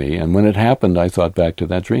path for me. And when it happened, I thought back to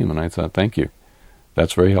that dream, and I thought, thank you.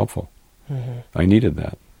 That's very helpful. Mm-hmm. I needed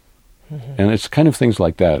that. Mm-hmm. And it's kind of things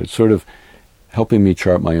like that. It's sort of helping me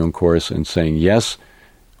chart my own course and saying yes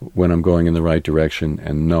when I'm going in the right direction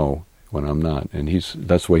and no when I'm not. And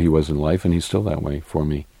that's the way he was in life, and he's still that way for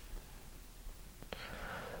me.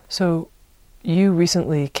 So you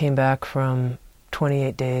recently came back from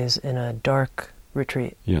 28 days in a dark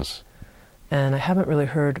retreat. Yes. And I haven't really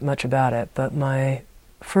heard much about it, but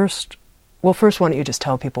first, why don't you just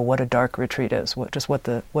tell people what a dark retreat is? What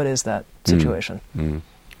is that situation?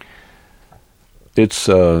 It's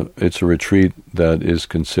a retreat that is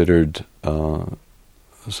considered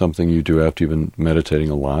something you do after you've been meditating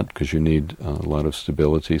a lot, because you need a lot of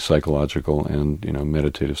stability, psychological and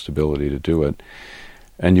meditative stability to do it.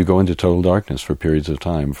 And you go into total darkness for periods of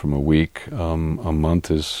time, from a week. A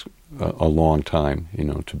month is a long time,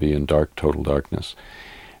 to be in total darkness.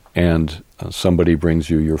 And somebody brings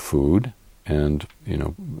you your food and,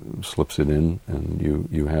 slips it in, and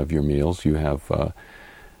you have your meals. You have,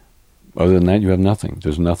 other than that, you have nothing.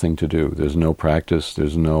 There's nothing to do. There's no practice.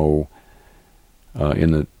 There's no,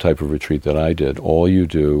 in the type of retreat that I did, all you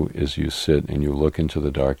do is you sit and you look into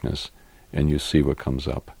the darkness and you see what comes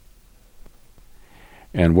up.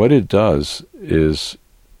 And what it does is,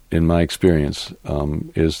 in my experience,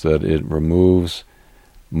 is that it removes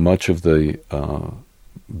much of the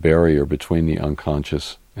barrier between the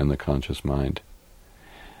unconscious and the conscious mind,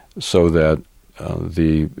 so that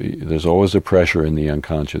there's always a pressure in the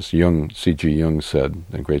unconscious. C.G. Jung said,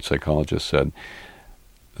 the great psychologist said,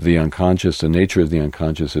 the unconscious, the nature of the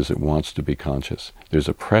unconscious is it wants to be conscious. There's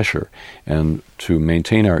a pressure, and to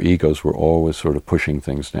maintain our egos, we're always sort of pushing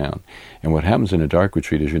things down. And what happens in a dark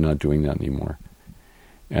retreat is you're not doing that anymore.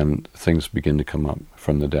 And things begin to come up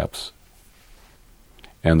from the depths.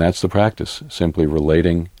 And that's the practice, simply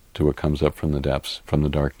relating to what comes up from the depths, from the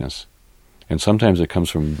darkness. And sometimes it comes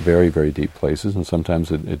from very, very deep places, and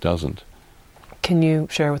sometimes it doesn't. Can you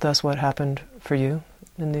share with us what happened for you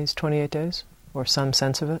in these 28 days, or some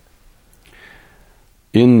sense of it?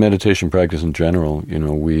 In meditation practice in general,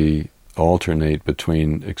 we alternate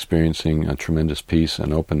between experiencing a tremendous peace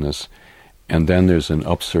and openness, and then there's an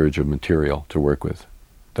upsurge of material to work with.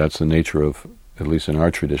 That's the nature of, at least in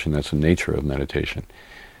our tradition, that's the nature of meditation.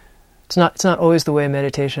 It's not always the way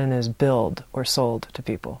meditation is billed or sold to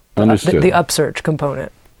people. Understood. The upsurge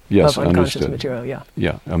component of unconscious material, yeah.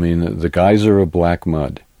 Yeah, I mean, the geyser of black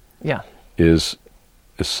mud is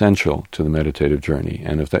essential to the meditative journey.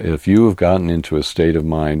 And if you have gotten into a state of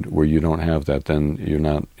mind where you don't have that, then you're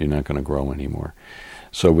not going to grow anymore.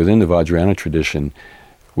 So within the Vajrayana tradition,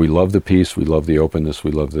 we love the peace, we love the openness,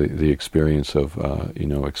 we love the experience of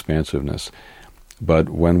expansiveness. But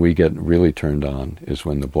when we get really turned on is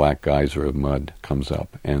when the black geyser of mud comes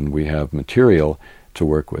up, and we have material to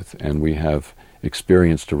work with, and we have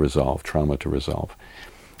experience to resolve, trauma to resolve.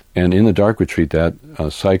 And in the dark retreat, that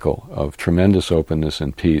cycle of tremendous openness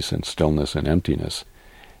and peace and stillness and emptiness,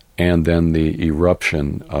 and then the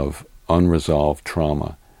eruption of unresolved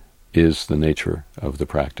trauma, is the nature of the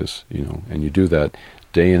practice. And you do that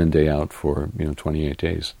day in and day out for 28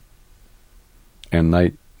 days, and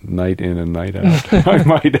night in and night out, I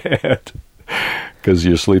might add, because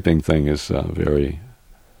your sleeping thing is very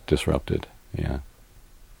disrupted. Yeah.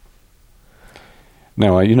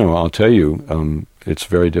 Now, I'll tell you, it's a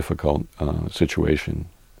very difficult situation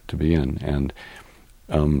to be in, and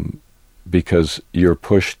because you're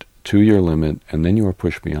pushed to your limit, and then you are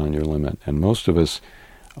pushed beyond your limit. And most of us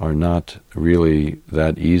are not really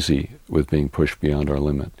that easy with being pushed beyond our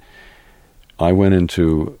limit. I went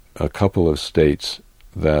into a couple of states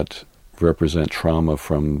that represent trauma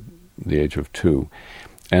from the age of 2.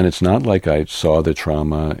 And it's not like I saw the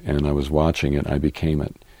trauma and I was watching it, I became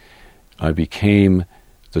it. I became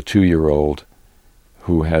the 2-year-old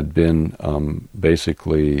who had been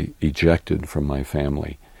basically ejected from my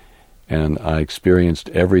family. And I experienced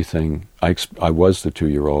everything. I was the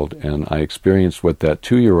 2-year-old, and I experienced what that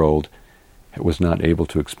 2-year-old was not able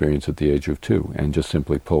to experience at the age of 2, and just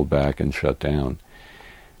simply pulled back and shut down.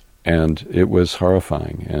 And it was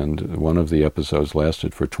horrifying, and one of the episodes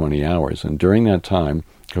lasted for 20 hours. And during that time,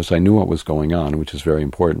 because I knew what was going on, which is very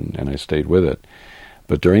important, and I stayed with it,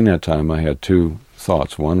 but during that time I had 2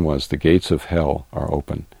 thoughts. One was, the gates of hell are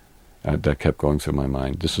open. That kept going through my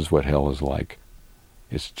mind. This is what hell is like.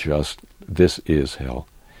 This is hell.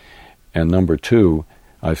 And number 2,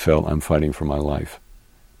 I felt I'm fighting for my life.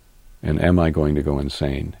 And am I going to go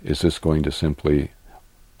insane? Is this going to simply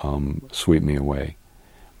sweep me away?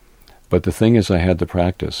 But the thing is, I had the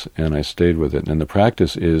practice, and I stayed with it. And the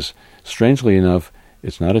practice is, strangely enough,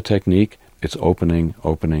 it's not a technique. It's opening,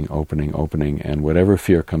 opening, opening, opening. And whatever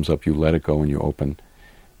fear comes up, you let it go and you open.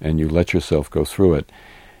 And you let yourself go through it.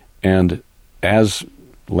 And as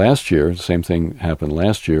last year, same thing happened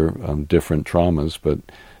last year, different traumas, but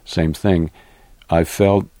same thing. I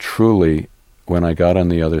felt truly, when I got on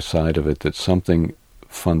the other side of it, that something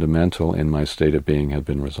fundamental in my state of being had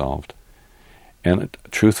been resolved. And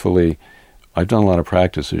truthfully, I've done a lot of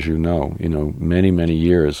practice, as you know, many, many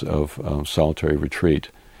years of solitary retreat.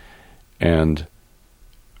 And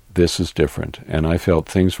this is different. And I felt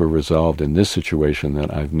things were resolved in this situation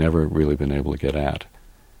that I've never really been able to get at.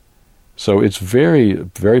 So it's very,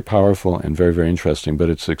 very powerful and very, very interesting, but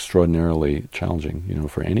it's extraordinarily challenging,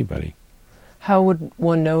 for anybody. How would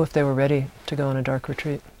one know if they were ready to go on a dark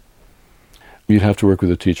retreat? You'd have to work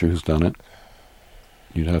with a teacher who's done it.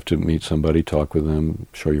 You'd have to meet somebody, talk with them,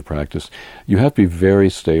 show your practice. You have to be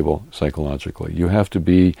very stable psychologically. You have to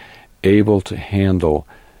be able to handle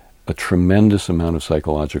a tremendous amount of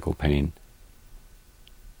psychological pain.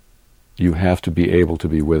 You have to be able to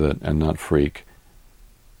be with it and not freak.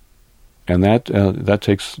 And that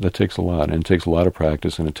takes a lot, and it takes a lot of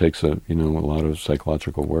practice, and it takes a lot of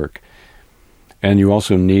psychological work. And you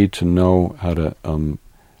also need to know how to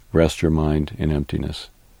rest your mind in emptiness.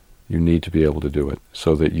 You need to be able to do it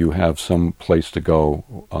so that you have some place to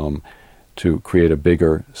go to create a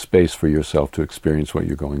bigger space for yourself to experience what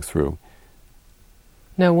you're going through.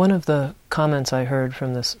 Now, one of the comments I heard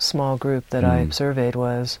from this small group that I surveyed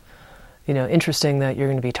was, interesting that you're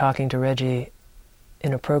going to be talking to Reggie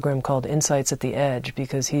in a program called Insights at the Edge,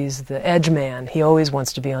 because he's the edge man. He always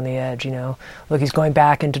wants to be on the edge, Look, he's going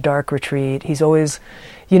back into dark retreat. He's always,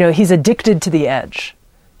 he's addicted to the edge.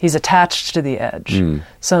 He's attached to the edge.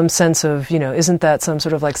 Some sense of, isn't that some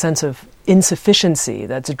sort of like sense of insufficiency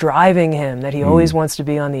that's driving him, that he always wants to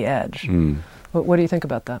be on the edge? What do you think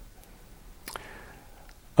about that?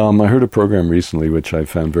 I heard a program recently which I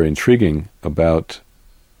found very intriguing about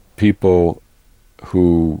people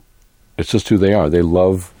who, it's just who they are. They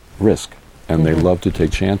love risk, and they love to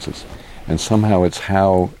take chances. And somehow it's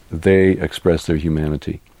how they express their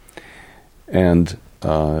humanity. And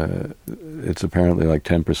it's apparently like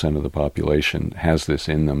 10% of the population has this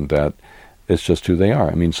in them, that it's just who they are.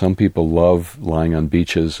 I mean, some people love lying on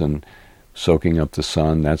beaches and soaking up the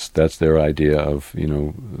sun. That's their idea of,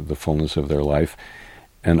 the fullness of their life.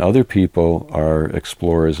 And other people are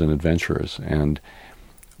explorers and adventurers. And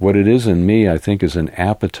what it is in me, I think, is an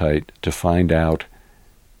appetite to find out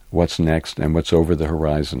what's next and what's over the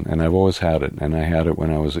horizon. And I've always had it. And I had it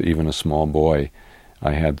when I was even a small boy.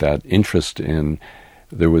 I had that interest in,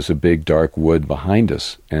 there was a big dark wood behind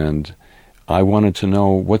us, and I wanted to know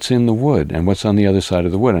what's in the wood and what's on the other side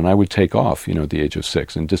of the wood. And I would take off, at the age of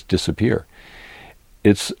 6 and just disappear.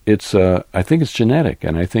 I think it's genetic,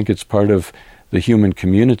 and I think it's part of the human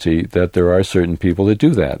community that there are certain people that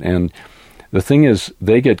do that. And the thing is,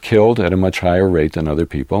 they get killed at a much higher rate than other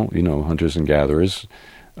people, hunters and gatherers,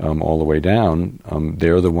 all the way down.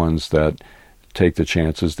 They're the ones that take the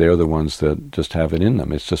chances. They're the ones that just have it in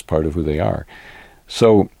them. It's just part of who they are.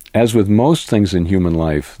 So, as with most things in human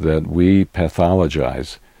life that we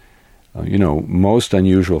pathologize, most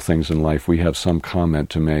unusual things in life, we have some comment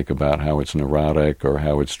to make about how it's neurotic or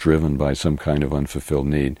how it's driven by some kind of unfulfilled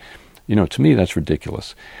need. To me, that's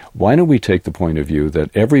ridiculous. Why don't we take the point of view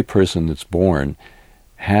that every person that's born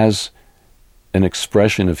has an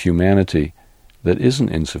expression of humanity that isn't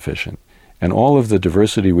insufficient? and all of the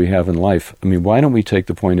diversity we have in life, I mean, why don't we take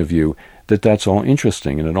the point of view that that's all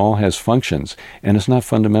interesting and it all has functions and it's not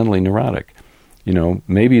fundamentally neurotic? You know,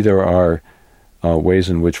 maybe there are ways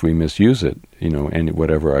in which we misuse it, you know, and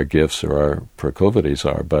whatever our gifts or our proclivities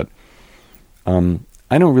are, but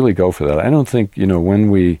I don't really go for that. I don't think, you know, when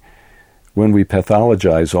we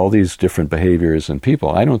pathologize all these different behaviors in people,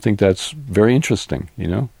 I don't think that's very interesting, you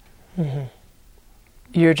know? Mm-hmm.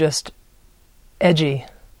 You're just edgy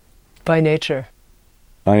by nature.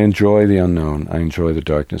 I enjoy the unknown. I enjoy the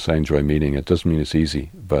darkness. I enjoy meeting it. Doesn't mean it's easy,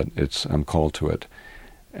 but I'm called to it.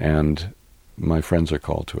 And my friends are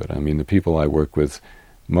called to it. I mean, the people I work with,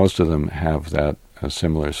 most of them have that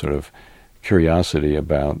similar sort of curiosity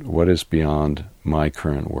about what is beyond my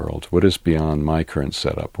current world, what is beyond my current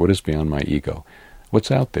setup, what is beyond my ego,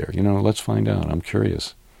 what's out there. You know, let's find out. I'm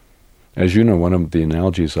curious. As you know, one of the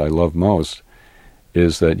analogies I love most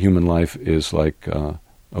is that human life is like a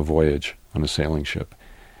voyage on a sailing ship,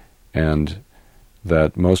 and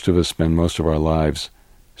that most of us spend most of our lives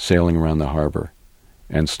sailing around the harbor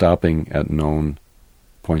and stopping at known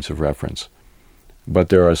points of reference. But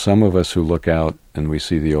there are some of us who look out and we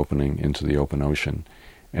see the opening into the open ocean,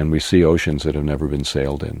 and we see oceans that have never been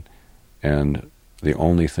sailed in, and the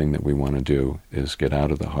only thing that we want to do is get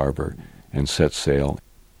out of the harbor and set sail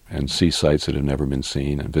and see sights that have never been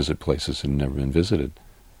seen and visit places that have never been visited.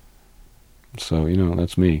 So, you know,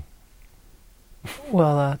 that's me.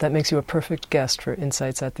 Well, that makes you a perfect guest for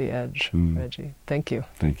Insights at the Edge, Reggie. Thank you.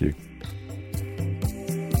 Thank you.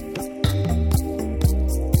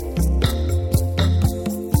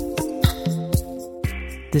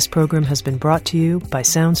 This program has been brought to you by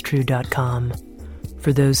SoundsTrue.com.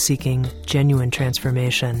 For those seeking genuine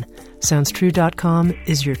transformation, SoundsTrue.com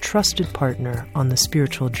is your trusted partner on the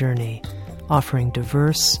spiritual journey, offering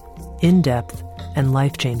diverse, in-depth, and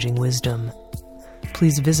life-changing wisdom.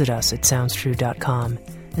 Please visit us at SoundsTrue.com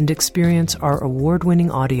and experience our award-winning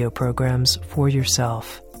audio programs for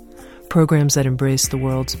yourself. Programs that embrace the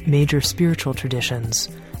world's major spiritual traditions,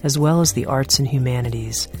 as well as the arts and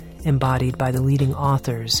humanities, embodied by the leading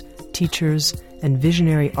authors, teachers, and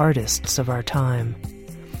visionary artists of our time.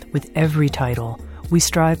 With every title, we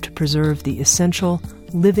strive to preserve the essential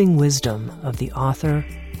living wisdom of the author,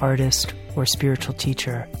 artist, or spiritual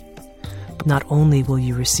teacher. Not only will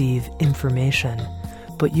you receive information,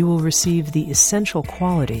 but you will receive the essential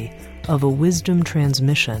quality of a wisdom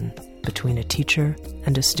transmission between a teacher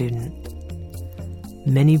and a student.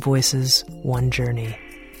 Many voices, one journey.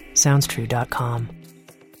 SoundsTrue.com.